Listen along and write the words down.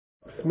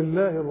بسم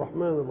الله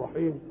الرحمن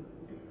الرحيم.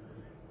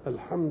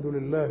 الحمد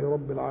لله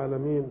رب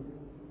العالمين،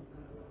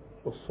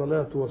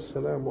 والصلاة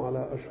والسلام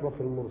على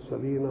أشرف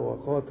المرسلين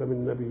وخاتم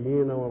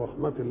النبيين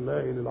ورحمة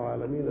الله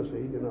للعالمين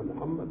سيدنا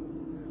محمد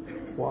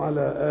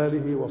وعلى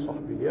آله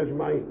وصحبه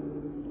أجمعين،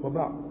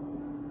 وبعد.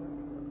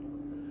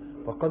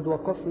 فقد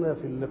وقفنا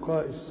في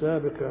اللقاء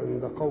السابق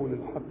عند قول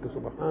الحق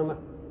سبحانه: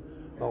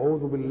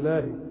 أعوذ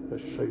بالله من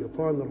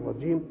الشيطان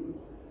الرجيم،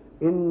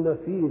 إن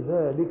في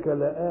ذلك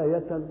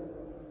لآية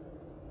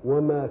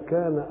وما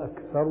كان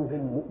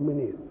أكثرهم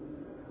مؤمنين.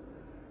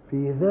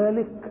 في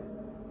ذلك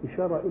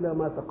إشارة إلى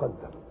ما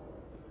تقدم،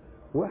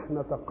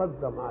 وإحنا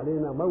تقدم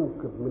علينا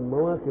موكب من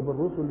مواكب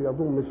الرسل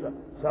يضم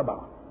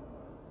 7: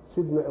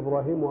 سيدنا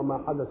إبراهيم وما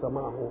حدث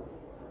معه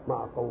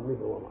مع قومه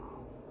ومعه،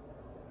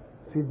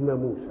 سيدنا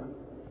موسى،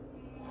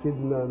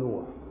 سيدنا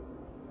نوح،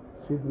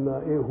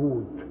 سيدنا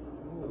هود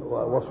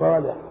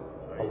وصالح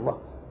الله،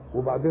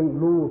 وبعدين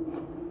لوط،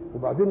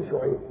 وبعدين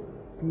شعيب.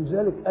 في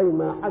ذلك أي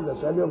ما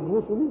حدث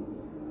للرسل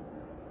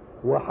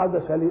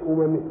وحدث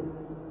لأممهم،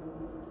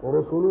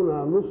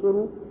 ورسلنا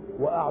نصروا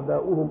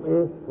وأعداؤهم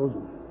نزلوا.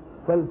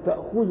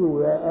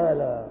 فلتأخذوا يا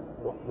آل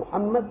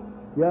محمد،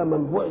 يا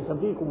من بعث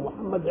فيكم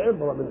محمد،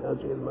 عبرة من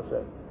هذه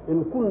المسائل.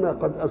 إن كنا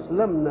قد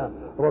أسلمنا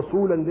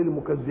رسولا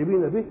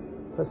للمكذبين به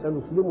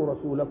فسنسلم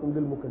رسولكم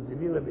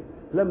للمكذبين به.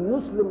 لم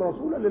نسلم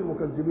رسولا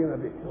للمكذبين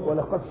به،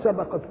 ولقد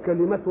سبقت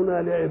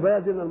كلمتنا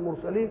لعبادنا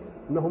المرسلين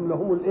انهم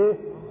لهم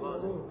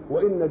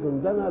وان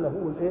جندنا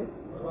لهم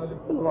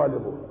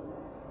الغالبون.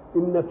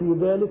 ان في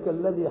ذلك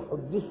الذي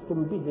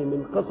حدثتم به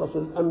من قصص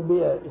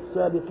الانبياء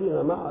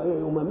السابقين مع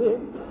اممهم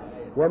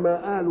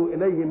وما آلوا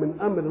اليه من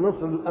امر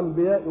نصر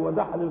الانبياء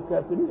ودحل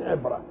الكافرين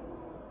عبره.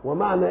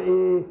 ومعنى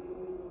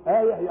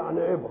آية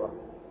يعني عبره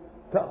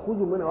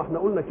تأخذوا منها. واحنا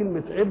قلنا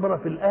كلمة عبرة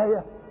في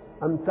الآية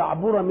أن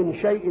تعبر من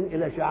شيء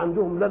إلى شيء.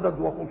 عندهم لدد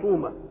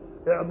وخصومة،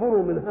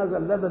 اعبروا من هذا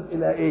اللدد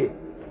إلى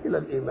إلى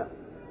الإيمان.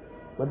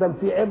 ما دام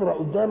في عبرة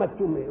قدامك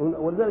تؤمن.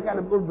 ولذلك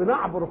يعني بنقول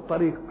بنعبر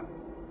الطريق.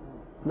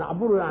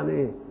 نعبره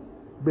يعني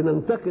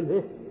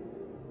بننتقل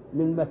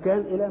من مكان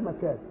إلى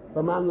مكان.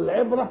 فمعنى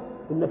العبرة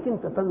إنك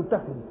أنت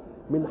تنتقل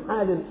من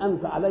حال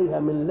أنت عليها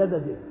من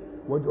لدد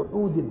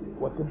وجحود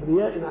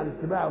وكبرياء عن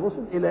اتباع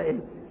الرسل إلى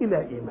إلى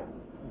إيمان.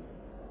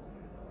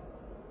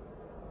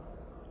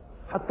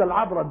 حتى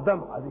العبرة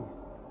الدمعة دي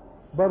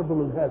برضو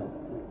من هذا.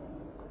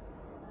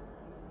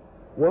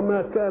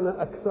 وما كان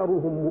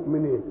أكثرهم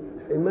مؤمنين،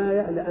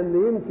 حماية لأن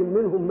يمكن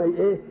منهم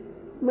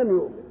من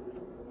يؤمن.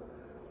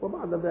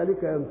 وبعد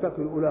ذلك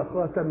ينتقل إلى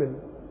خاتم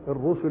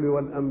الرسل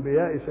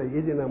والأنبياء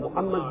سيدنا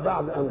محمد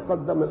بعد أن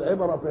قدم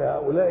العبرة في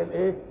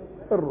هؤلاء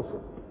الرسل.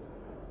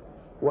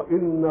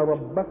 وإن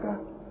ربك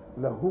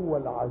لهو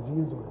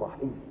العزيز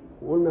الرحيم.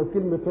 وقلنا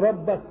كلمة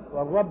ربك،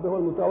 والرب هو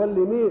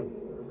المتولي مين؟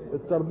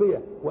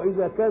 التربية.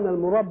 وإذا كان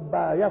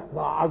المربى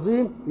يطلع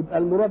عظيم يبقى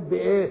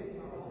المربي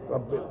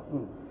ربنا.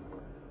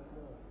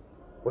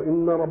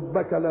 وإن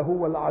ربك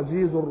لهو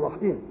العزيز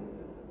الرحيم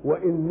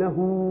وإنه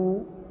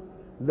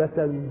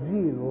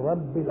لتنزيل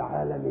رب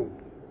العالمين.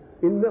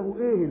 إنه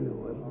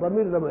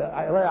الضمير ده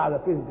رايح على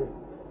فين ده؟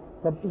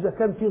 طب إذا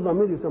كان في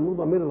ضمير يسموه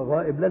ضمير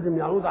الغائب لازم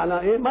يعود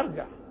على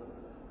مرجع.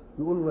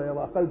 يقول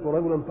لقيت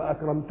رجلا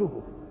فأكرمته،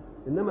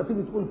 إنما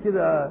تيجي تقول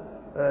كده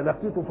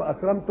لقيته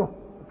فأكرمته،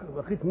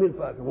 لقيت مين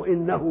فأكرمه؟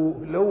 وإنه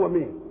اللي هو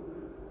مين؟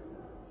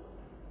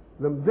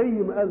 لم زي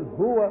ما قال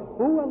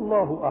هو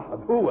الله أحد.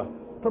 هو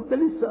طب ده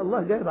لسه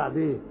الله جاي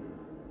بعد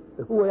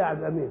هو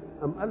يعني أمين.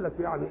 أم قال لك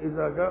يعني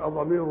إذا جاء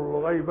ضمير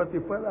الغيبة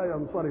فلا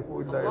ينصرف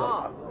إلا إلى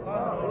الحق.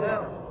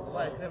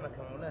 الله يكرمك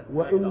يا مولانا.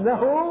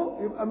 وإنه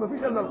يبقى ما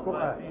فيش إلا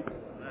القرآن.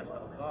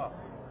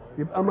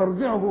 يبقى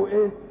مرجعه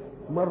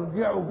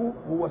مرجعه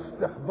هو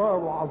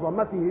استحضار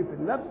عظمته في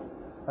النفس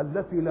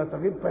التي لا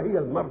تغيب، فهي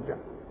المرجع.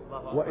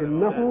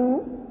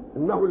 وإنه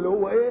اللي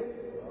هو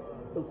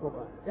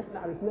القرآن. احنا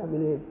عرفناه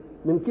من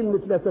من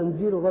كلمة لا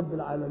تنزيل رب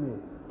العالمين.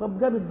 طب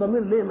جاب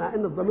الضمير ليه مع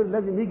ان الضمير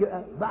لازم يجي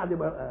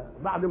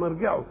بعد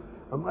مرجعه؟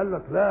 أم قال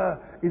لك لا،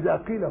 إذا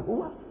قيل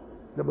هو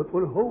ده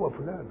بتقول هو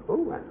فلان،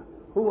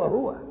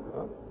 هو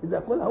إذا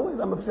قيل هو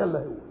إذا ما فيش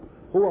إلا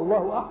هو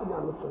الله أحد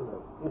يعني ما فيش إلا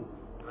هو.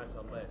 ما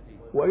شاء الله يا سيدي.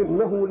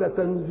 وإنه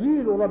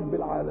لتنزيل رب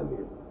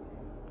العالمين.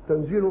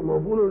 تنزيل ما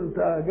بيقولوا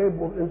انت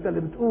جايبه انت اللي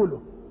بتقوله.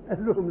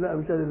 قال لهم لا،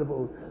 مش انا اللي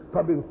بقوله.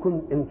 طب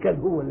ان كان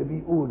هو اللي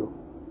بيقوله،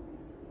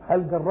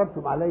 هل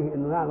جربتم عليه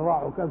انه يعني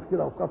راح وكان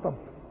كده وكتب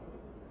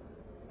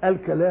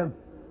قال كلام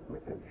ما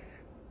قالش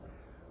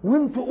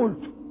وانتوا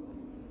قلتوا؟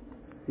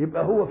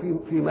 يبقى هو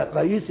في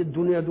مقاييس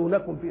الدنيا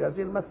دونكم في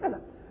هذه المساله.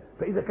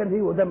 فاذا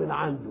كان هو ده من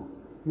عنده،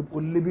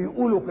 يبقوا اللي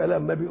بيقولوا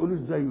كلام ما بيقولوش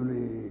زيه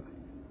ليه؟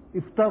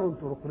 افتروا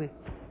انتوا ركنين،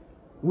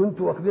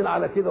 وانتوا واخدين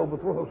على كده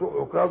وبتروحوا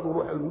سوق عكاظ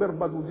وروح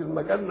المربد ودي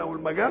المجنه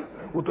والمجال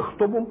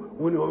وتخطبهم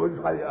ونقول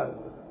عليه.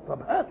 طب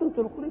هاتوا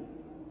انتوا ركنين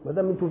ما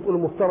دام انتوا بتقولوا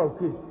مفترى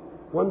وكده،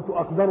 وانتوا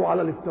اقدروا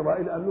على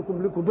الافتراء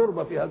لانكم لكم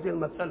ضربه في هذه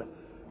المساله،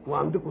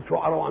 وعندكم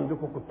شعراء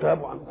وعندكم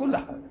كتاب وعندكم كل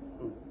حاجه.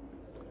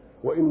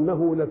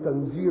 وانه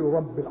لتنزيل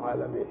رب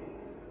العالمين.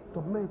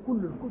 طب ما كل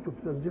الكتب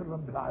تنزيل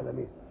رب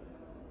العالمين.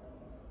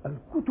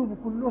 الكتب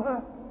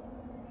كلها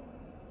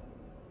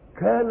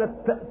كانت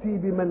تأتي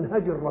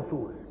بمنهج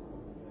الرسول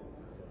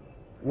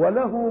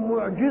وله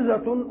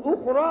معجزة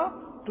أخرى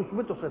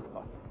تثبت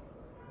صدقه.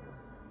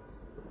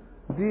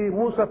 دي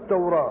موسى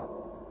التوراة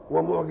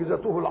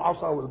ومعجزته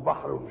العصا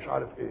والبحر ومش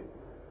عارف ايه،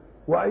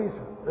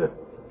 وعيسى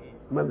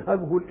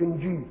منهجه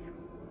الإنجيل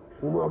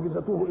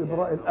ومعجزته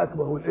إبراء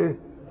الأكمه والإيه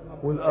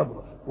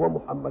والأبرص،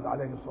 ومحمد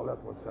عليه الصلاة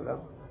والسلام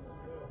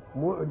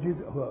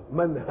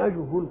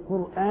منهجه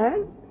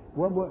القرآن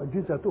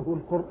ومعجزته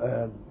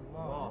القرآن.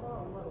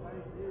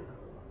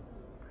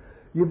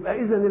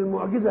 يبقى إذن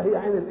المعجزة هي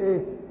عين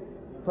الإيه؟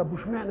 طب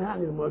وش معنى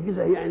يعني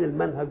المعجزة هي عين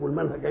المنهج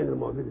والمنهج عين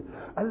المعجزة؟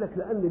 قال لك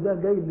لأن ده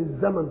جاي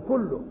للزمن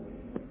كله،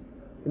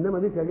 إنما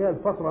دي جاية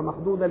لفترة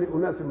محدودة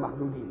لأناس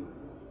محدودين،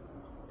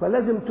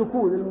 فلازم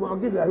تكون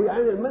المعجزة هي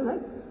عين المنهج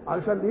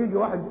علشان يجي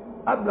واحد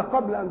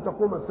قبل أن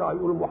تقوم الساعة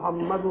يقول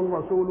محمد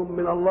رسول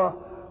من الله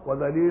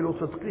ودليل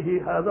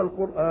صدقه هذا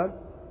القرآن.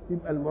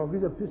 يبقى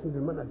المعجزة بتسند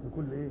المنهج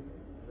بكل إيه؟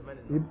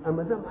 يبقى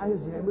ما دام عايز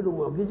يعملوا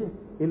معجزة،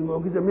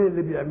 المعجزة مين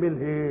اللي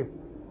بيعملها؟ إيه؟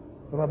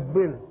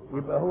 ربنا.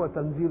 يبقى هو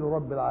تنزيل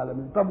رب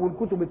العالمين. طب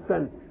والكتب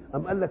الثانية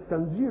أم قال لك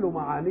تنزيل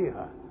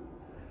معانيها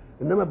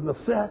إنما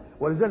بنصها.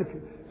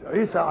 ولذلك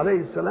عيسى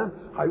عليه السلام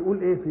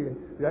هيقول إيه في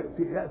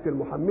يأتي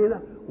المحملة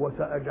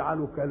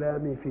وسأجعل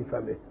كلامي في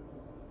فمه.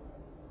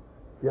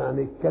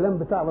 يعني الكلام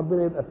بتاع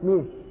ربنا يبقى في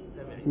مين؟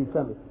 في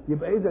فمه.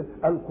 يبقى إذا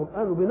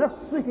القرآن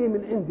بنصه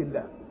من عند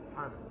الله،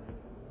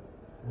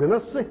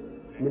 بنصه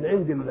من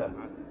عند الله.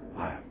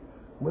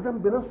 ما دام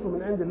بنصه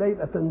من عند الله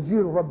يبقى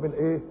تنزيل رب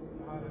الايه؟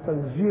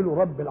 تنزيل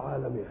رب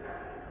العالمين.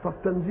 طب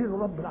تنزيل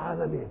رب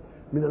العالمين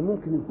من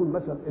الممكن يكون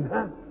مثلا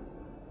الهام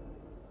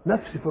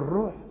نفسي في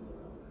الروح؟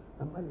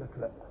 أم قال لك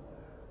لا،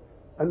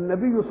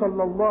 النبي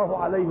صلى الله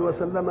عليه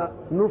وسلم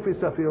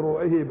نفس في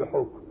روعه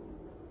بحكم،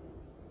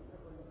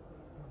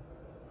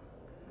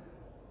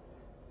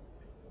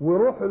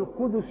 وروح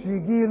القدس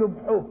يجي له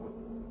بحكم،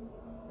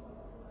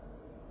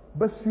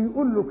 بس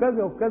يقول له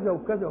كذا وكذا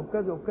وكذا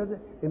وكذا وكذا،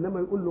 انما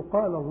يقول له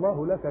قال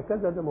الله لك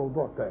كذا، ده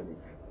موضوع ثاني.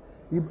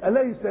 يبقى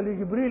ليس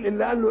لجبريل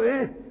الا قال له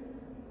ايه؟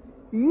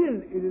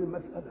 ينقل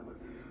المساله.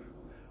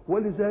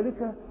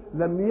 ولذلك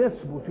لم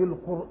يثبت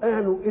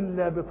القران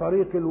الا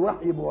بطريق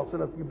الوحي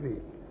بواسطه جبريل.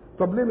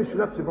 طب ليه مش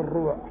نفسي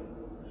بالروح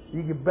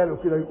يجي بباله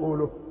كده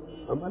يقوله؟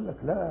 قام قال لك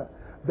لا،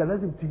 ده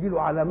لازم تجي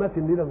له علامات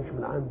ان ده مش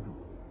من عنده.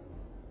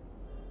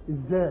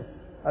 ازاي؟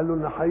 قال له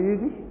ان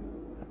هيجي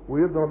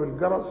ويضرب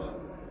الجرس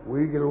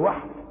ويجي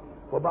الوحي،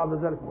 وبعد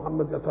ذلك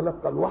محمد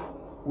يتلقى الوحي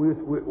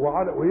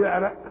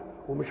ويعرق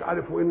ومش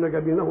عارف، وان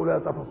جبينه لا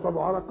يتفصل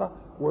عرقه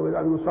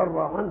وان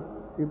يسرع عنه.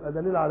 يبقى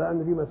دليل على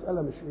ان دي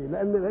مساله مش ايه،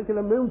 لان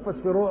لما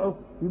ينفس في روعه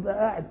يبقى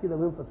قاعد كده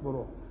بينفس في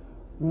روعه.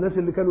 الناس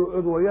اللي كانوا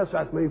يقعدوا وياه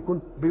ساعه ما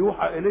يكون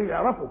بيوحى اليه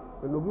يعرفوا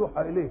انه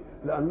بيوحى اليه،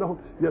 لانهم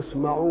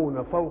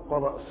يسمعون فوق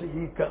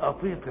راسه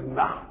كاطيط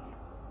النحل.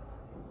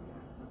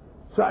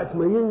 ساعه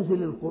ما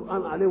ينزل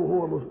القران عليه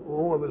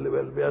وهو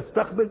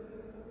بيستقبل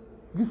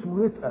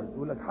جسمه يتقل.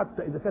 يقول لك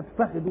حتى اذا كانت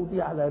فخذه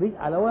دي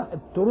على واحد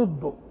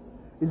ترده،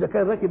 اذا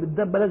كان راكب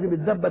الدبه لازم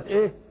الدبه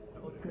ايه؟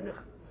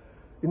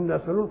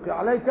 انا سنلقي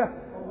عليك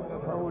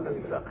قولا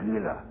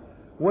ثقيلا.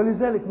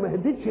 ولذلك ما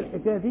هدتش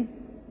الحكايه دي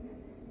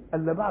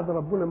الا بعد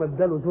ربنا ما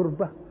اداله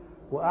ضربه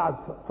وقعد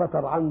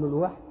فتر عنه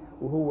الوحي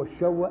وهو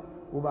الشوق،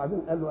 وبعدين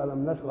قال له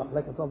الم نشرح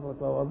لك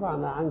صدرك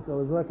ووضعنا عنك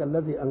وزرك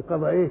الذي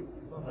انقض ايه؟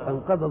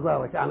 انقض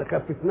ظهرك، يعني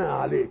خففناها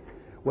عليك.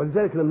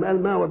 ولذلك لما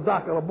قال ما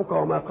ودعك ربك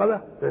وما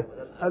قلى،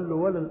 قال له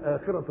ولا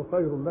الآخرة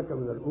خير لك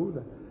من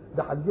الأولى،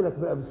 ده هتجيلك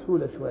بقى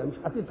بسهولة شوية، مش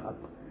هتتعب،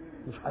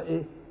 مش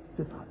ايه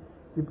تتعب.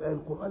 يبقى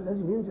القرآن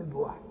لازم ينزل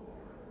بوحي،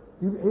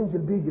 يبقى ينزل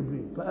به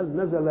جبريل، فقال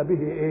نزل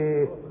به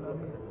ايه؟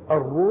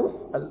 الروح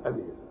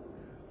الأمين.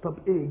 طب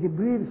ايه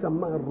جبريل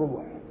سماه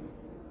الروح،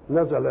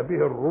 نزل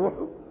به الروح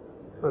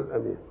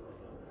الأمين.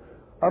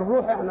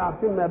 الروح احنا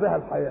عارفين ما بها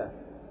الحياة،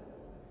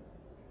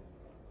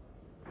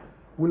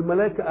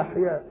 والملائكة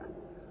أحياء.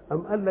 أم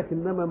قال لك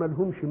إنما ما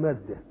لهمش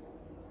مادة،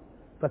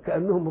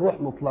 فكأنهم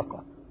روح مطلقة.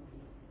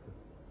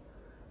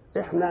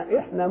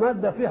 إحنا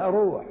مادة فيها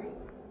روح،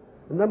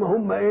 إنما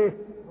هم إيه؟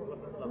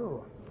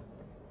 روح،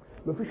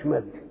 مفيش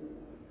مادة.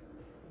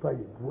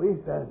 طيب وإيه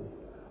تاني؟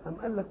 أم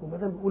قال لك وما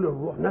دام بيقول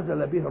الروح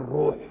نزل به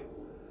الروح،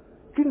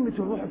 كلمة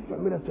الروح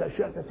استعملت في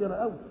أشياء كثيرة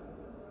أوي.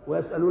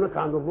 ويسألونك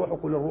عن الروح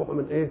قل الروح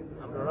من إيه؟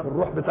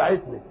 الروح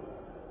بتاعتنا.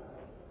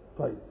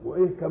 طيب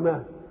وإيه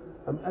كمان؟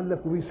 أم قال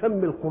لك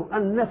وبيسمي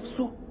القرآن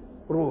نفسه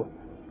روح،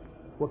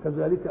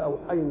 وكذلك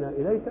أوحينا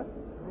إليك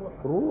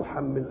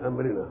روحا من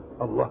أمرنا.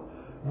 الله،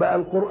 بقى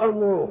القرآن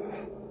روح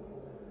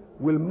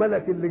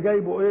والملك اللي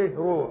جايبه إيه؟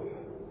 روح،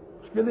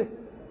 مش كده؟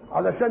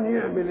 علشان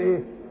يعمل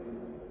إيه؟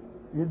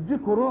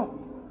 يديكوا روح.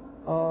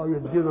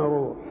 يدينا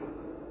روح.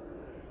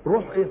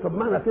 روح إيه؟ طب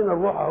معنى فينا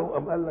الروح أهو.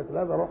 أم قال لك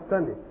لا، ده روح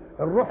تاني.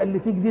 الروح اللي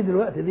فيك دي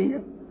دلوقتي دي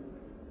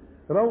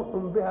روح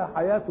بها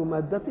حياة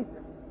مادتك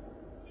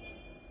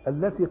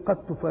التي قد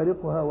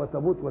تفارقها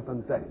وتموت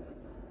وتنتهي.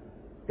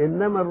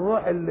 انما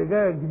الروح اللي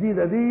جايه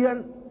جديده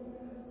دي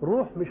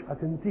روح مش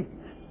هتنتهي،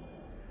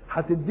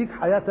 هتديك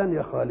حياه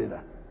تانيه خالده،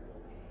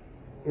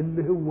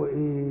 اللي هو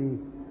ايه؟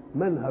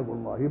 منهج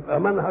الله.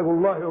 يبقى منهج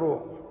الله روح،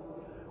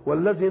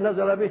 والذي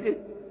نزل به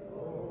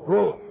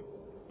روح.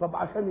 طب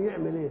عشان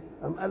يعمل ايه؟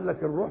 قام قال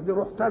لك الروح دي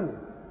روح ثانيه،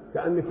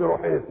 كأن في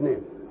روحين اثنين،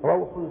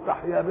 روح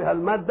تحيا بها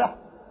الماده،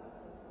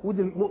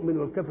 ودي المؤمن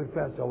والكافر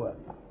فيها سواء،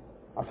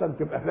 عشان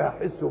تبقى فيها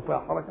حس وفيها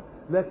حركه.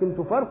 لكن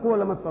تفرقوا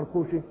ولا ما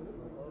تفرقوش؟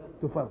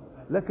 تفرق.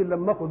 لكن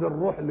لما اخد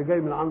الروح اللي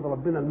جاي من عند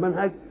ربنا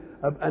المنهج،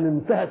 ابقى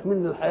انتهت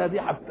من الحياه دي،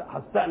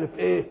 هستأنف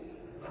ايه؟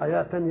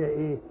 حياه ثانيه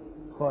ايه؟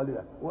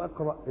 خالده.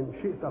 واقرا ان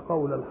شئت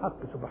قول الحق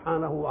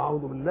سبحانه: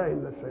 واعوذ بالله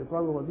من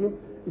الشيطان الرجيم: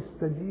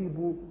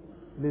 استجيبوا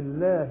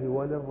لله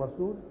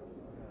وللرسول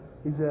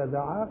اذا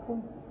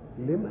دعاكم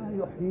لما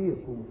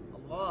يحييكم.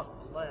 الله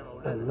الله يا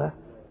مولانا. الله،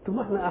 ثم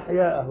احنا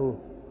احياء اهو،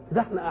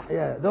 ده احنا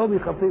احياء، ده هو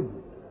بيخاطبنا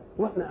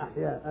واحنا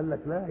احياء. قال لك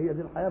لا، هي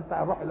دي الحياه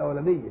بتاع الروح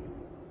الاولانيه،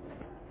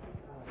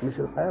 مش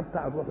الحياه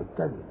بتاع الروح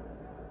الثانيه.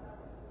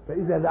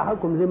 فاذا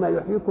دعاكم لما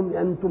يحييكم،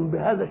 انتم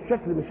بهذا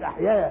الشكل مش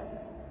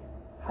احياء،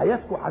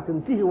 حياتكم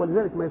هتنتهي،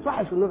 ولذلك ما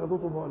يصحش انكم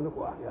تطلبوا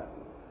انكم احياء.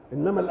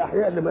 انما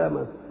الاحياء اللي بقى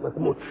ما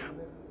تموتش،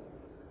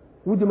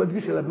 ودي ما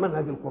تجيش الا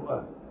بمنهج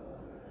القران.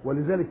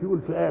 ولذلك يقول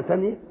في ايه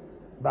ثانيه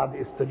بعد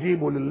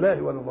استجيبوا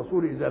لله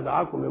وللرسول اذا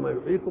دعاكم لما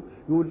يحييكم،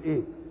 يقول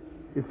ايه؟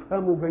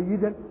 افهموا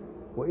جيدا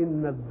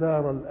وان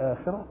الدار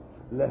الاخره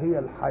لهي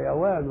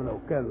الحيوان لو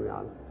كانوا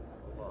يعلمون.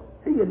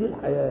 هي دي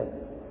الحياه.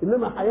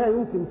 انما حياه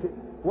يمكن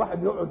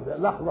واحد يقعد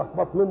لحظه في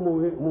بطن امه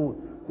ويموت،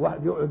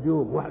 واحد يقعد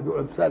يوم، واحد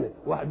يقعد سنه،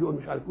 واحد يقعد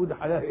مش عارف ايه. دي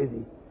حياه ايه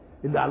دي؟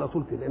 اللي على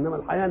طول كده. انما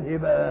الحياه ايه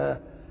بقى؟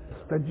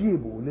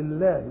 استجيبوا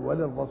لله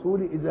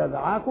وللرسول اذا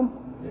دعاكم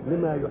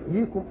لما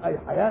يحييكم، اي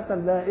حياه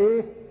لا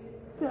ايه؟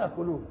 فيها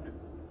خلود.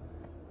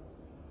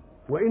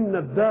 وان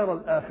الدار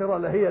الاخره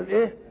لهي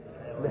الايه؟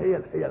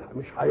 هي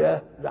مش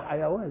حياه، ده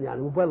حيوان،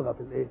 يعني مبالغه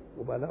في الايه؟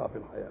 مبالغه في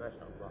الحياه. ما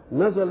شاء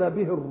الله. نزل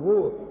به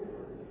الروح،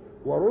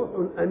 وروح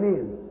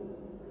امين.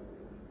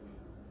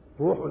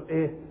 روح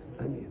ايه؟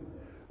 امين.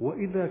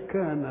 واذا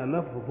كان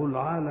لفظ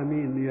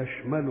العالمين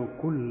يشمل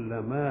كل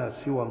ما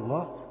سوى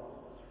الله،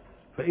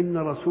 فان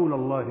رسول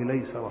الله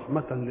ليس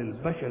رحمه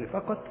للبشر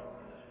فقط،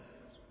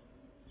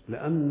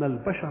 لان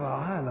البشر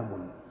عالم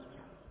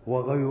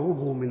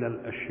وغيره من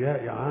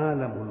الاشياء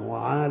عالم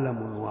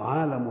وعالم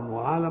وعالم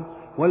وعالم،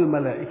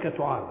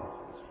 والملائكه عالم.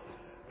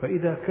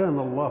 فاذا كان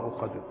الله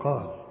قد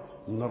قال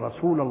ان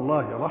رسول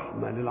الله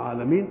رحمه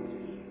للعالمين،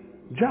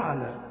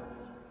 جعل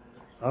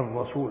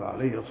الرسول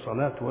عليه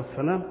الصلاه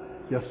والسلام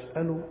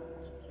يسال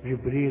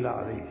جبريل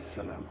عليه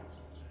السلام: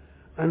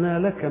 انا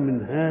لك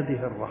من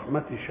هذه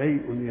الرحمه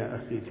شيء يا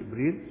اخي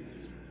جبريل؟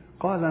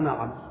 قال: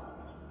 نعم،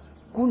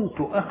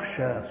 كنت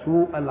اخشى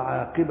سوء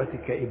العاقبه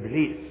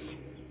كابليس،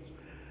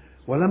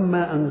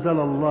 ولما أنزل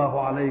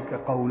الله عليك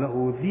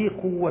قوله ذي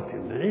قوة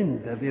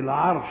عند ذي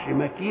العرش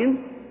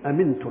مكين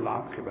أمنت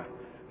العاقبة،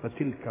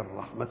 فتلك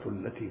الرحمة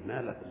التي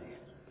نالتني.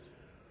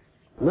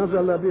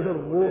 نزل به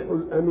الروح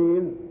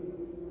الأمين.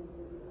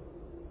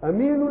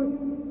 أمين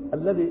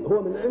الذي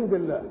هو من عند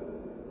الله،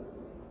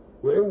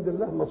 وعند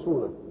الله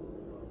مصونة.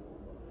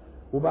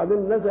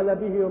 وبعدين نزل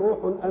به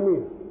روح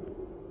أمين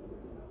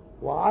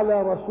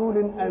وعلى رسول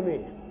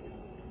أمين،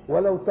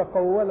 ولو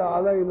تقول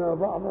علينا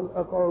بعض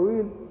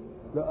الأقاويل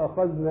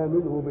لأخذنا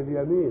منه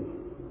باليمين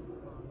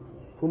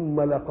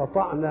ثم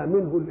لقطعنا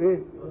منه الايه؟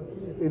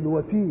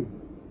 الوتين.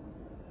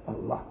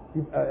 الله،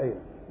 يبقى ايه؟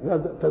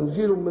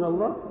 تنزيل من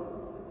الله،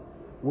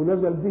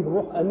 ونزل به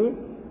روح امين،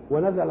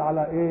 ونزل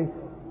على ايه؟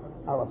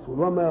 على رسول.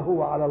 وما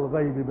هو على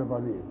الغيب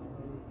بضليل،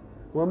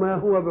 وما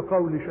هو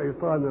بقول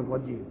شيطان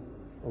رجيم.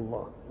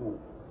 الله.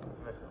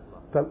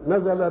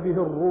 نزل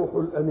به الروح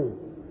الامين.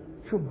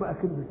 شوف بقى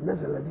كلمه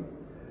نزل دي،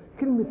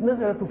 كلمه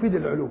نزل تفيد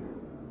العلو،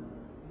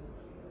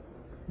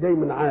 جاي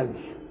من عالي،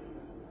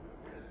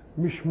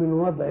 مش من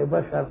وضع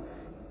بشر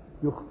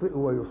يخطئ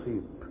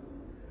ويصيب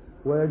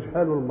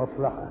ويجهل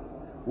المصلحة.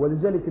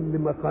 ولذلك اللي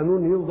ما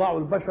قانون يوضعوا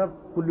البشر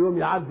كل يوم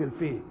يعدل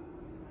فيه،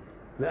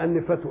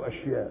 لأن فاتوا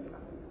أشياء.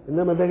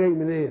 إنما ده جاي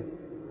من إيه؟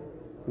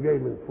 جاي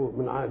من فوق،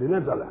 من عالي،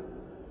 نزل.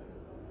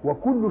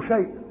 وكل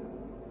شيء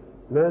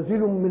نازل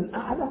من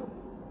أعلى،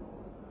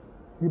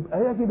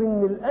 يبقى يجب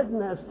أن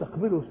الأدنى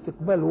يستقبله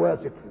استقبال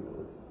واثق.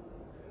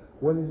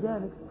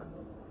 ولذلك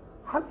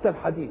حتى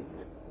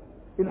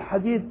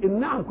الحديد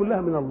النعم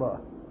كلها من الله،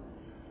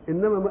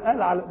 انما ما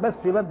قال على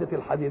بس ماده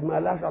الحديد، ما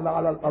قالهاش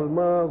على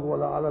الالماظ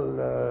ولا على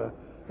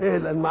ايه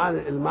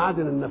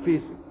المعادن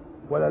النفيسه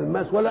ولا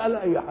الماس، ولا قال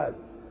اي حاجه.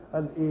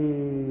 قال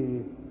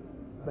ايه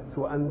بس؟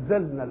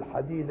 وانزلنا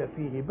الحديد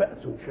فيه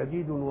باس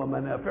شديد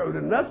ومنافع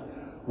للناس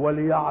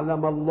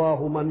وليعلم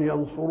الله من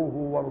ينصره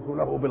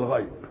ورسله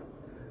بالغيب،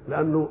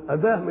 لانه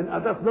اداه من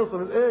اداه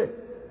نصر الايه؟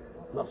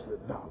 نصر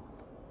الدعوه.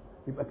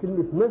 يبقى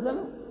كلمه نزل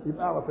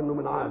يبقى اعرف انه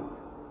من عالي،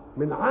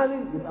 من عالي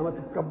يبقى ما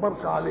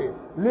تتكبرش عليه.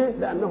 ليه؟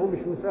 لانه مش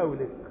مساوي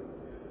لك.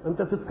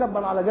 انت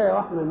تتكبر على جايه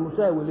واحده من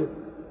مساوي لك،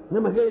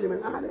 انما جاي لي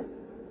من اعلى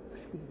مش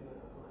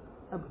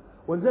كده.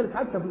 ولذلك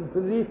حتى في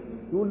الريف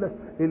يقول لك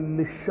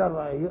اللي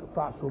الشرع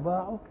يقطع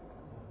صباعه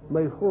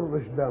ما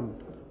يخرش دم،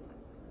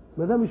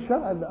 ما دام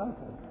الشرع اللي قطع،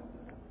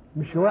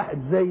 مش واحد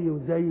زيه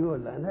وزيه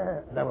ولا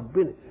لا، ده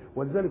ربنا.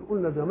 ولذلك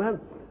قلنا زمان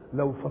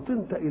لو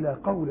فطنت الى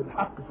قول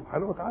الحق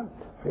سبحانه وتعالى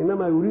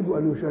حينما يريد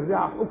ان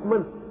يشرع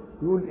حكما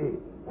يقول ايه؟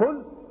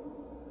 قل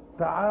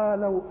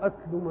تعالوا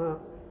اتلوا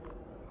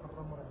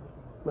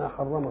ما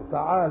حرم.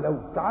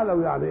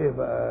 تعالوا يعني ايه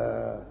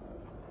بقى؟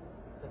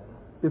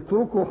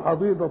 اتركوا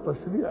حضيض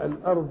تشريع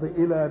الارض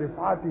الى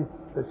رفعه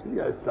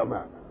تشريع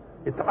السماء.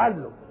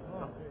 اتعلوا،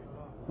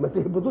 ما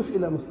تهبطوش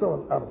الى مستوى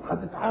الارض،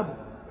 هتتعبوا.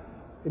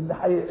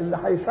 اللي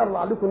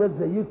هيشرع لكم ناس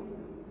زيكم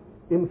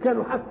ان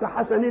كانوا حتى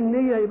حسن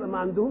النيه يبقى ما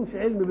عندهمش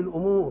علم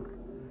بالامور،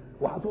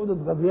 وهتقعدوا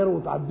تغيروا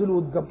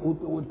وتعدلوا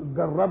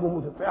وتجربوا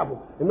وتتعبوا،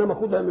 انما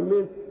خدها من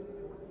مين؟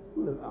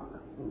 من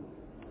الاعلى.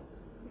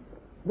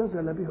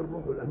 نزل به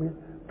الروح الامين.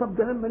 طب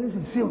ده لما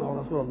نزل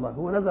سمعوا رسول الله،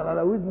 هو نزل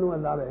على ودنه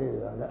ولا على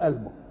ايه؟ على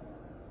قلبه.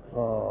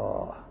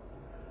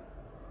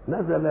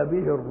 نزل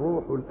به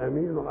الروح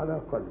الامين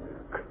على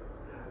قلبك.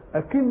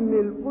 اكن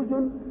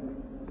الاذن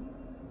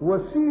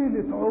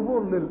وسيله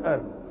عبور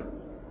للقلب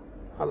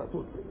على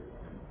طول.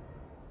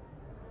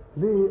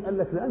 ليه؟ قال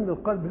لك لان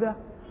القلب ده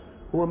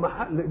هو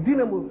محل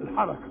دينامو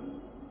الحركه،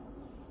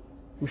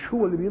 مش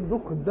هو اللي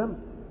بيضخ الدم،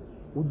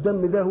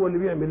 والدم ده هو اللي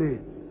بيعمل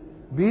ايه؟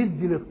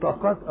 بيدي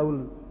للطاقات او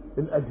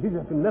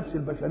الاجهزه في النفس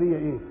البشريه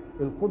ايه؟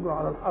 القدره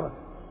على الحركه.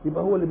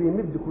 يبقى هو اللي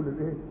بيمد كل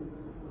الايه؟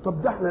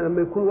 طب ده احنا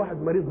لما يكون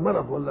واحد مريض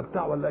مرض ولا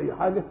بتاع ولا اي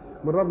حاجه،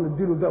 مرات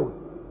نديله دواء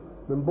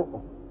من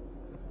بقه،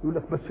 يقول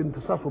لك بس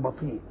امتصاصه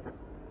بطيء،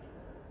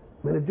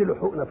 ما نديله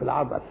حقنه في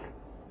العضل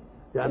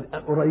يعني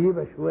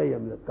قريبه شويه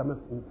من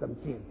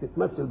التمثيل،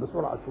 تتمثل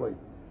بسرعه شويه.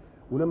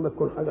 ولما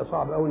تكون حاجه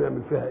صعبه قوي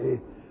نعمل فيها ايه؟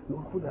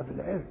 ناخدها في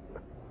العرق.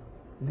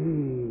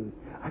 ليه؟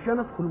 عشان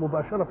ادخل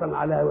مباشره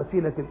على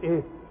وسيله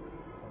الايه؟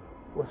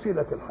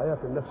 وسيله الحياه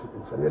في النفس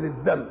الانسانيه،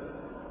 للدم.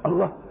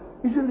 الله،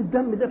 اذا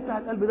الدم ده بتاع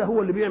القلب ده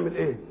هو اللي بيعمل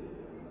ايه؟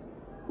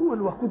 هو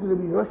الوقود اللي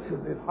بيمثل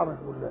الحركه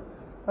كلها.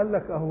 قال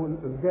لك اهو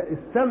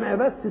السمع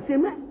بس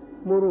سمع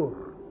مرور،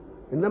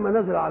 انما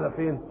نزل على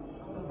فين؟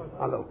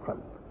 على القلب.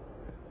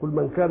 كل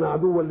من كان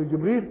عدوا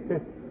لجبريل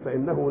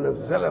فانه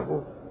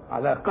نزله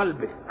على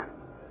قلبك،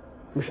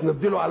 مش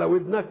نزله على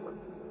ودنك،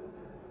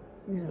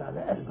 نزل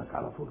على قلبك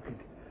على طول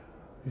كده.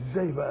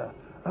 ازاي بقى؟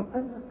 قال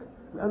لك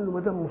لانه ما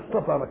دام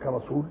مصطفى لك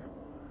رسول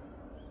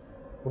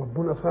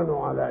ربنا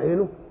صنعه على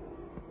عينه،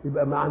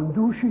 يبقى ما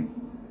عندوش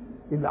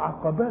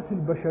العقبات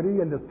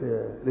البشريه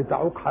اللي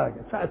تعوق حاجه.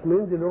 ساعه ما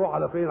ينزل يروح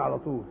على فين؟ على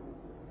طول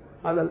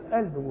على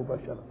القلب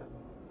مباشره،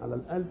 على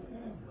القلب.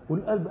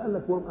 والقلب قال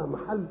لك هو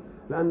محل،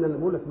 لان اللي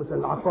بقول لك مثلا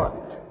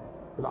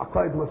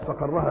العقائد ما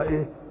استقرها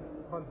ايه؟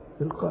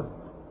 القلب.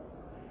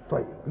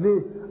 طيب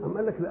ليه؟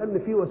 قال لك لان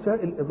في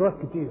وسائل ادراك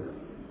كتير،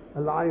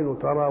 العين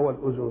ترى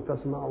والاذن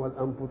تسمع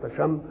والانف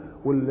تشم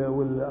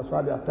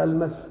والاصابع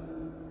تلمس،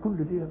 كل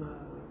دي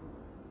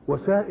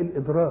وسائل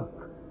ادراك.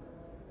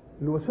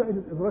 الوسائل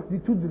الادراك دي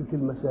تدرك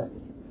المسائل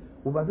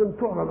وبعدين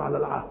تعرض على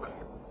العقل.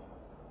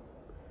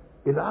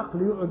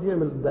 العقل يقعد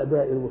يعمل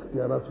دائر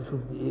واختيارات، وشوف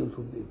دي ايه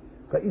وشوف دي ايه.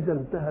 فاذا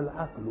انتهى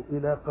العقل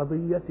الى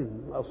قضيه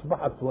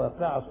واصبحت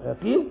واقعه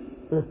يقين،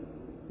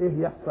 ايه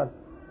يحصل؟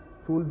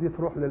 تقول دي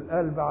تروح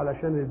للقلب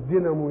علشان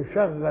الدينامو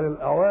يشغل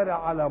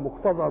الاوارع على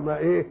مقتضى ما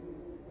ايه؟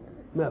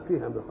 ما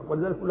فيها من الحق.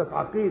 ولذلك يقول لك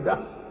عقيده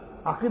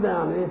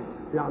يعني ايه؟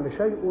 يعني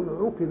شيء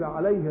عقد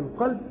عليه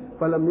القلب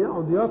فلم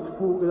يعد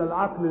يطفو الى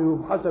العقل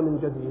ليبحث من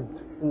جديد،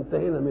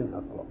 انتهينا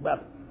منها خلاص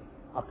بس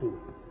عقيده.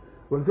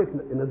 ولذلك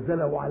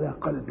نزله على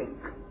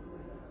قلبك.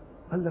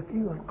 قال لك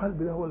ايه؟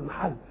 القلب ده هو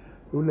المحل.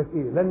 يقول لك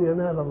ايه؟ لن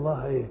ينال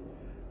الله ايه؟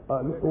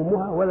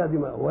 لحومها ولا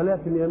دماء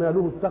ولكن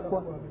يناله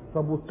التقوى.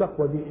 طب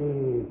والتقوى دي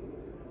ايه؟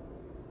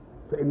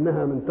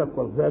 فإنها من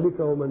تقوى ذلك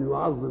ومن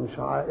يعظم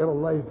شعائر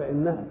الله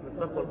فإنها من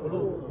تقوى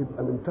القلوب.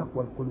 يبقى من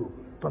تقوى القلوب.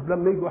 طب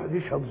لما يجي واحد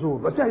يشهد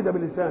زور وشهد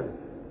بلسانه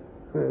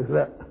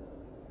لا،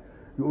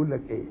 يقول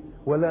لك ايه؟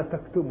 ولا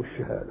تكتموا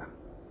الشهادة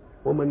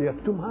ومن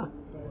يكتمها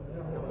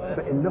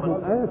فإنه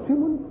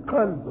آثم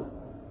قلبه.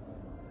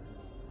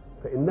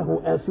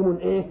 فإنه آثم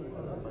ايه؟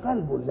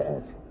 قلبه اللي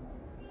آثم.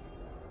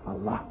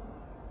 الله،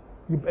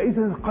 يبقى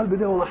إذا القلب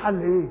ده هو محل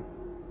ايه؟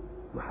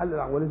 محل.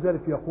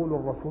 ولذلك يقول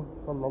الرسول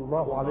صلى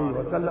الله عليه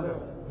وسلم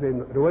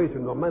زي روايه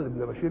النعمان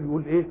بن بشير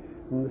يقول ايه؟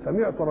 ان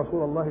سمعت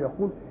رسول الله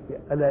يقول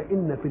الا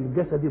ان في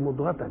الجسد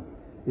مضغه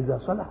اذا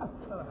صلحت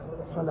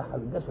صلح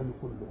الجسد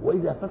كله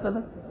واذا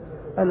فسدت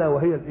الا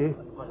وهي الايه؟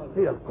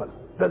 هي القلب.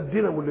 ده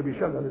الدينامو اللي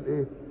بيشغل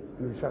الايه؟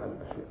 اللي بيشغل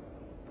الاشياء.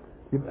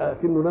 يبقى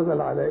كأنه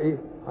نزل على ايه؟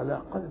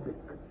 على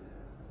قلبك.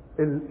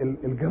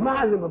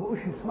 الجماعه اللي ما بقوش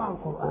يسمعوا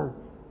القران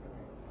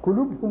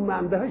قلوبهم ما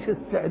عندهاش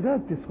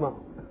استعداد تسمعه.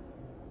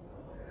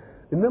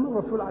 انما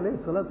الرسول عليه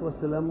الصلاه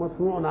والسلام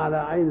مصنوع على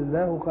عين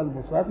الله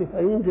وقلبه صافي،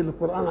 فينزل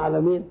القران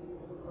على مين؟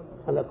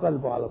 على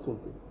قلبه على طول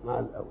مع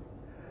الاول.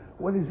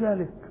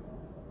 ولذلك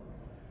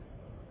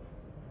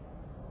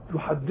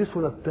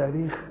يحدثنا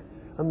التاريخ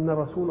ان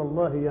رسول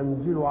الله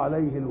ينزل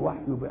عليه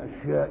الوحي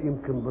باشياء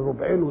يمكن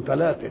بربعين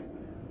وثلاثه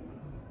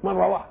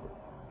مره واحده،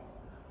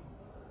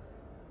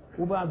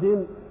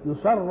 وبعدين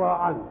يسرى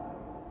عنه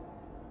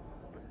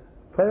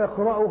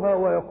فيقرأها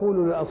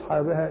ويقول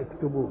لاصحابها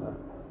اكتبوها،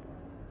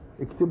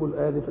 اكتبوا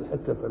الآية دي في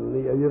الحتة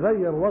الفلانية،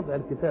 يغير وضع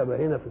الكتابة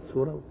هنا في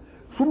السورة،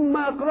 ثم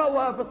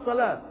يقرأها في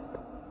الصلاة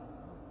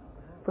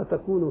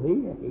فتكون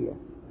هي.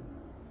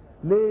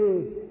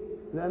 ليه؟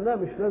 لانها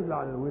مش نازله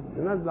على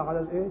الودن، نازله على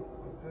الايه؟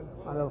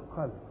 على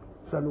القلب.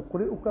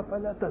 سنقرئك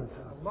فلا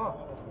تنسى.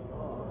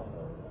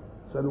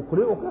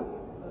 سنقرئك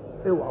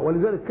اوعى.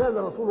 ولذلك كان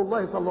رسول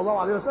الله صلى الله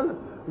عليه وسلم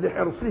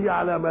لحرصه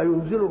على ما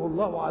ينزله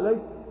الله عليه،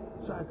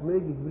 ساعة ما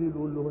يجي جبريل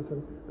يقول له مثلا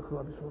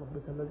اقرأ باسم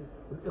ربك الذي،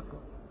 اقرأ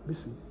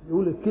باسم،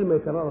 يقول الكلمة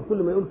يكررها،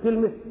 كل ما يقول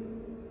كلمة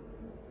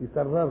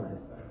يكررها،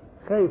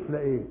 خايف لا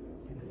ايه؟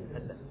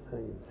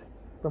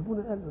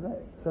 ربنا قال له لا،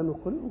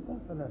 سنقرئك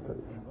فلا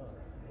تنسى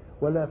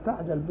ولا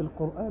تعجل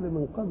بالقرآن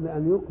من قبل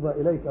أن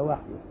يقضى إليك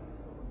وحيه.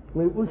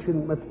 ما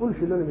تقولش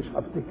ان انا مش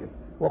هفتكر،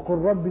 وقل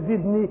رب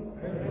زدني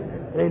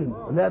علم،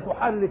 لا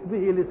تحرك به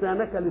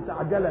لسانك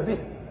لتعجل به،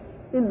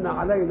 ان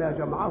علينا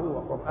جمعه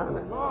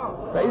وقرآنه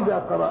فاذا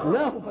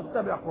قرأناه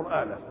فاتبع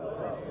قرآنه.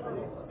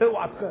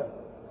 اوعى تخاف.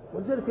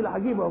 ولذلك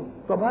العجيب اهو،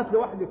 طب هات لي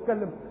واحد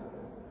يتكلم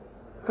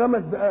 5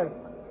 دقائق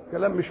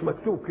كلام مش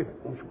مكتوب كده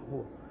ومش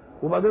مفهوم،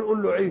 وبعدين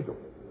قول له عيده،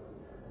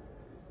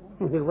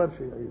 ما يقدرش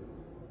يعيده.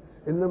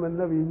 انما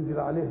النبي ينزل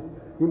عليه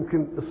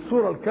يمكن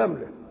الصورة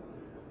الكاملة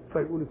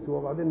فيقول اكتب،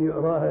 وبعدين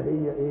يقراها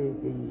هي ايه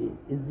هي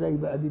ازاي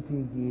بقى دي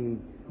تيجي؟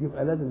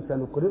 يبقى لازم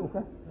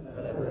سنقرئك.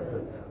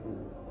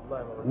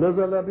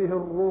 نزل به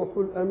الروح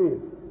الامين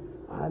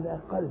على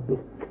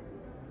قلبك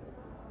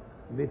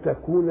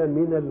لتكون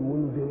من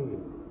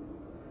المنذرين.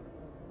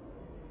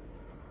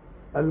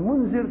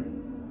 المنذر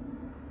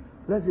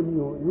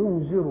لازم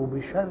ينذر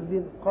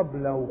بشر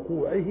قبل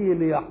وقوعه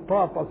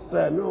ليحتاط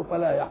السامع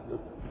فلا يحدث.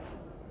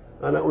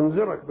 انا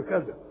انذرك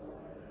بكذا،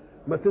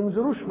 ما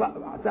تنذروش بقى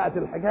ساعة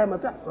الحكاية ما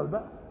تحصل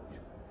بقى،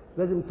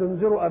 لازم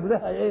تنذروا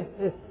قبلها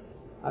ايه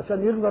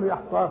عشان يقدر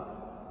يحتاط،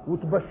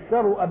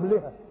 وتبشروا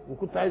قبلها.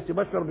 وكنت عايز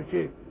تبشر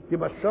بشيء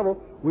تبشره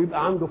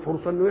ويبقى عنده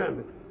فرصة انه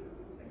يعمل،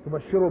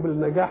 تبشره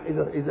بالنجاح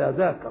اذا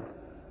ذاكر.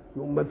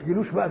 ما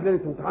تجيلوش بقى في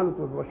ليلة امتحان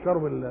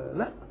وتبشره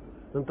لا،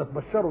 انت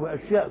تبشره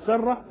باشياء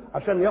سرة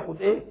عشان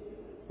ياخد ايه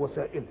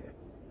وسائلها،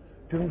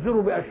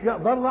 تنذره باشياء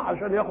ضارة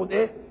عشان ياخد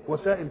ايه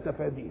وسائل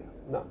تفاديها.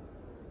 نعم.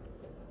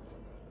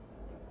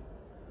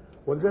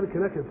 ولذلك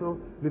هناك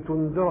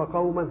لتنذر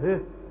قوما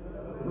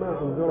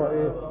ما انذر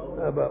ايه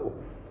اباؤهم.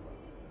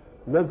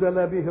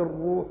 نزل به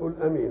الروح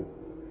الامين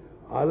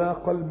على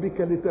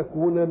قلبك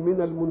لتكون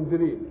من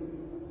المنذرين.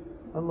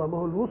 الله، ما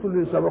هو الرسل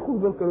اللي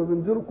سبقوك دول كانوا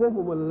بينذروا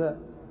قومهم ولا لا؟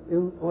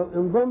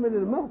 انضم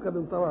للموكب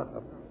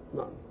انتراخر.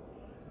 نعم.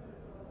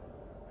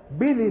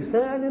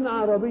 بلسان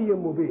عربي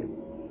مبين.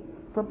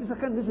 طب اذا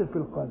كان نزل في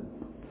القلب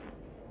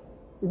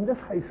الناس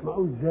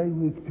هيسمعوه ازاي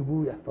ويكتبوه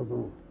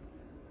ويحفظوه؟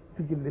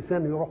 تيجي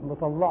اللسان يروح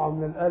مطلعه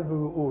من القلب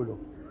ويقوله.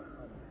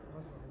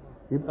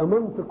 يبقى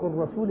منطق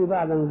الرسول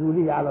بعد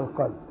نزوله على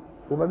القلب،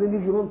 وبعدين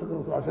يجي منطق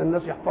الرسول عشان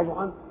الناس يحفظوا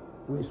عنه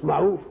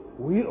ويسمعوه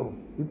ويقروا،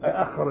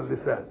 يبقى اخر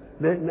اللسان،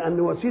 لان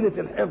وسيله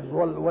الحفظ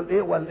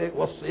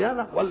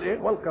والصيانه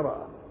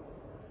والقراءه.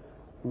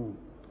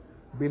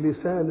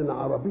 بلسان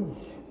عربي،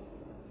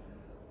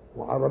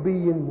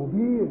 وعربي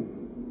مبين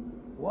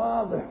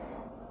واضح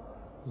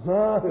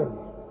ظاهر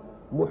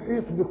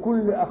محيط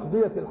بكل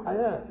اقضيه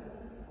الحياه.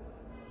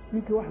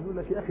 يجي واحد يقول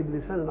لك يا اخي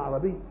بلسان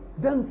عربي،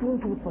 ده انتوا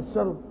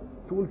بتفسروا،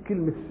 تقول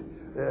كلمه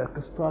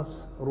قسطاس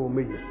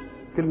روميه،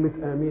 كلمه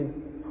امين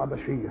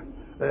حبشيه،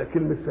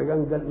 كلمه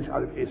سجنجل مش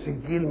عارف ايه،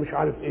 سجيل مش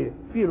عارف ايه،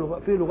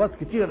 في لغات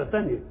كتيره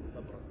ثانيه،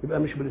 يبقى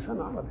مش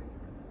بلسان عربي.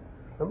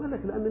 فما لك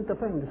لان انت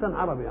فاهم لسان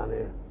عربي يعني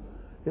ايه؟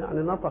 يعني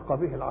نطق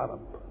به العرب،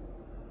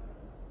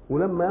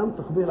 ولما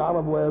ينطق به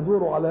العرب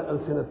ويدور على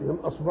السنتهم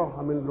اصبح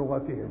من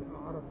لغتهم،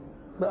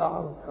 بقى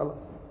عرب خلاص.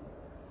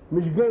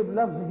 مش جايب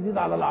لفظ جديد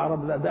على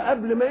العرب، لا، ده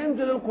قبل ما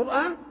ينزل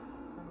القرآن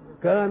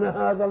كان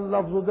هذا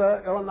اللفظ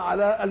دائرا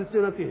على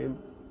ألسنتهم،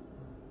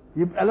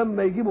 يبقى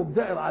لما يجيبوا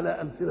بدائر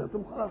على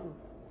ألسنتهم خلاص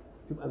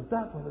يبقى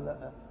انتهت ولا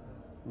لا؟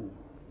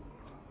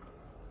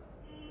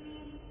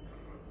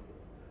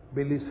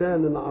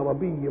 بلسان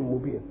عربي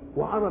مبين.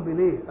 وعربي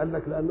ليه؟ قال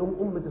لك لأنهم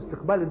أمة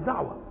استقبال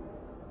الدعوة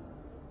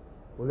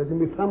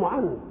ولازم يفهموا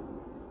عنه.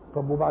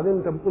 طب وبعدين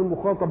انت بتقول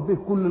مخاطب به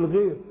كل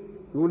الغير،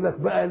 يقول لك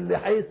بقى اللي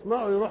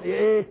هيسمعه يروح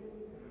ايه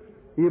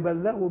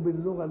يبلغوا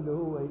باللغه اللي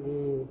هو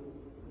ايه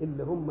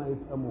اللي هم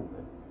يفهموها.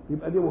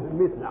 يبقى دي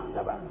مهمتنا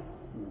احنا بقى.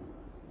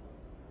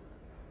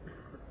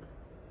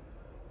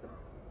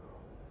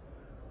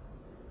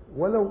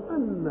 ولو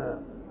ان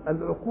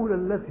العقول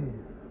التي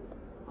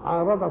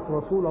عارضت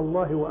رسول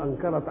الله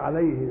وانكرت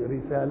عليه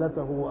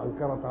رسالته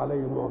وانكرت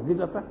عليه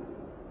معجزته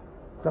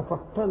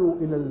تفطنوا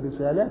الى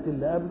الرسالات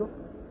اللي قبله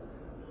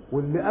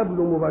واللي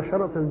قبله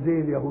مباشره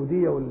زي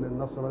اليهوديه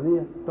والنصرانيه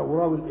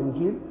التوراه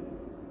والانجيل،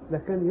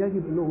 لكان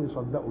يجب انهم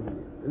يصدقوا به.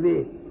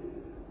 ليه؟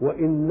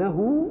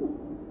 وانه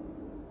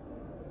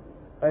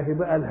اهي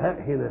بقى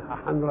الهاء هنا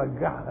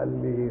هنرجعها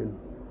لمين؟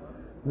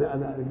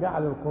 نرجعها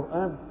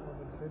للقران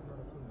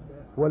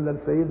ولا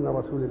لسيدنا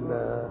رسول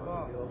الله؟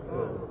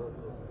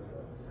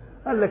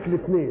 قال لك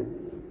الاثنين.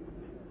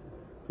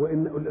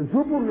 وان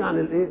الزبر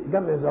يعني الايه؟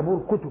 جمع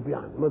زبور، كتب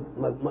يعني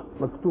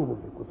مكتوب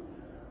في الكتب.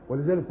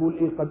 ولذلك يقول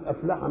ايه؟ قد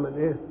افلح من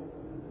ايه؟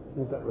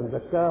 من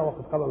زكاها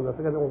وقد خاب من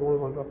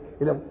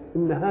زكاها.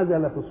 ان هذا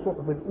لفي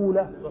الصحف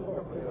الاولى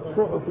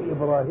صحف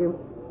ابراهيم.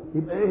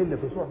 يبقى ايه اللي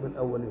في الصحف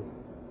الاولين؟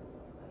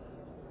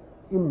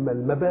 إما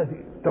المبادئ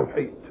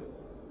التوحيد،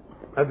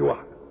 هذه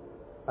واحدة.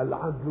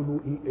 العدل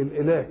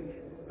الإلهي،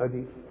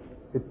 هذه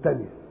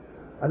الثانية.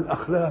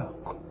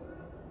 الأخلاق،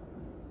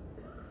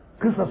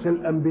 قصص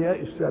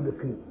الأنبياء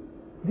السابقين،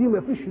 دي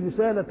ما فيش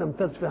رسالة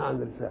تمتاز فيها عن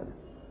رسالة.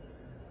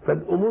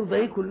 فالأمور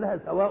دي كلها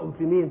سواء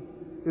في مين.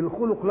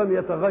 الخلق لم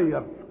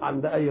يتغير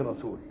عند أي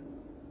رسول،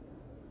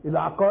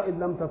 العقائد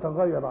لم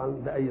تتغير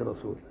عند أي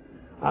رسول،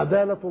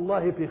 عدالة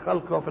الله في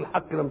خلقه وفي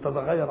الحق لم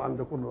تتغير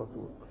عند كل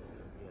رسول،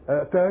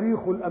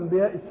 تاريخ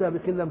الأنبياء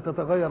السابقين لم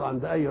تتغير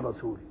عند أي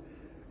رسول.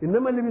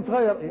 إنما اللي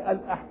بيتغير إيه؟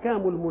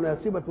 الأحكام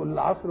المناسبة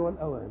للعصر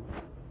والأوان.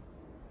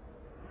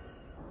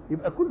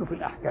 يبقى كله في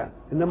الأحكام،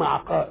 إنما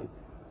عقائد،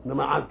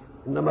 إنما عدل،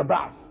 إنما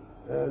بعث،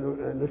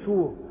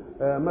 نشور،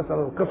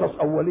 مثلا قصص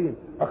أولين،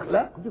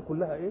 أخلاق، دي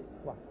كلها إيه؟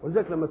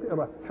 ولذلك لما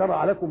تقرأ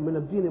شرع لكم من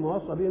الدين ما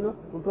وصى به،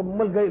 طب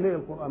أمال جاي ليه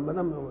القرآن؟ ما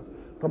دام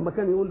طب ما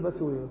كان يقول بس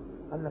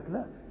قال لك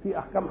لا، في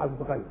أحكام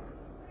هتتغير.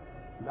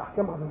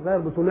 الأحكام هتتغير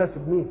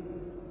بتناسب مين؟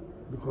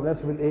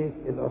 بتناسب الايه؟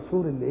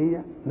 العصور اللي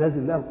هي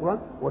نازل لها القرآن،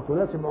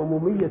 وتناسب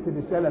عمومية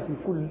الرسالة في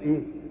كل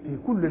الايه؟ في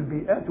كل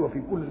البيئات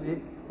وفي كل الايه؟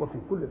 وفي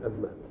كل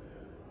الأزمان.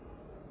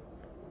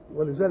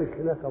 ولذلك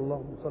هناك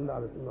اللهم صل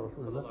على سيدنا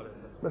رسول الله،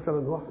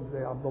 مثلا واحد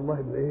زي عبد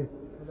الله بن ايه؟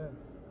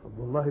 عبد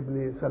الله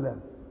بن سلام،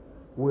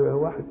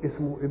 وواحد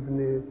اسمه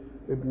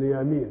ابن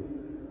يمين،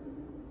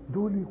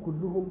 دول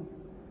كلهم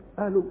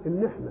قالوا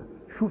ان احنا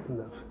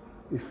شفنا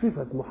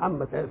صفة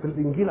محمد في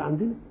الإنجيل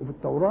عندنا وفي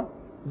التوراة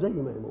زي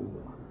ما هي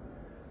موجودة،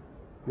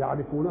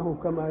 يعرفونه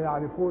كما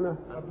يعرفون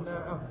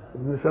أبناءهم.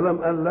 ابن سلام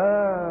قال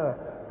لا،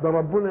 ده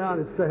ربنا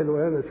يعني السهل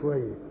ويانا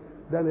شوية،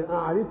 ده أنا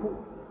أعرفه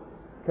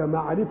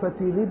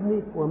كمعرفتي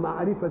لابني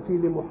ومعرفتي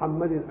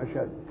لمحمد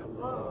أشد.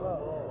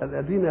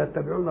 الذين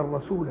يتبعون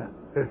الرسول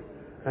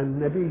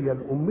النبي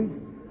الأمي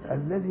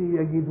الذي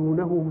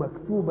يجدونه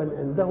مكتوبا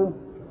عندهم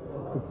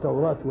في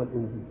التوراة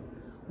والإنجيل.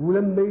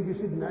 ولما يجي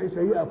سيدنا عيسى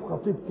يقف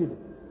خطيب كده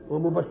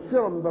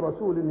ومبشرا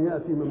برسول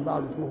يأتي من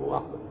بعد اسمه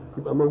أحمد،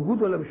 يبقى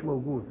موجود ولا مش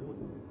موجود؟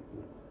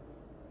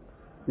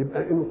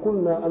 يبقى إن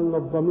قلنا أن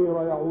الضمير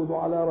يعود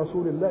على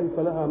رسول الله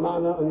فلها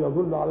معنى، أن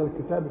يدل على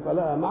الكتاب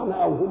فلها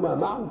معنى، أو هما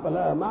معا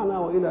فلها معنى.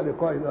 وإلى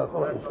لقاء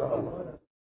آخر إن شاء الله.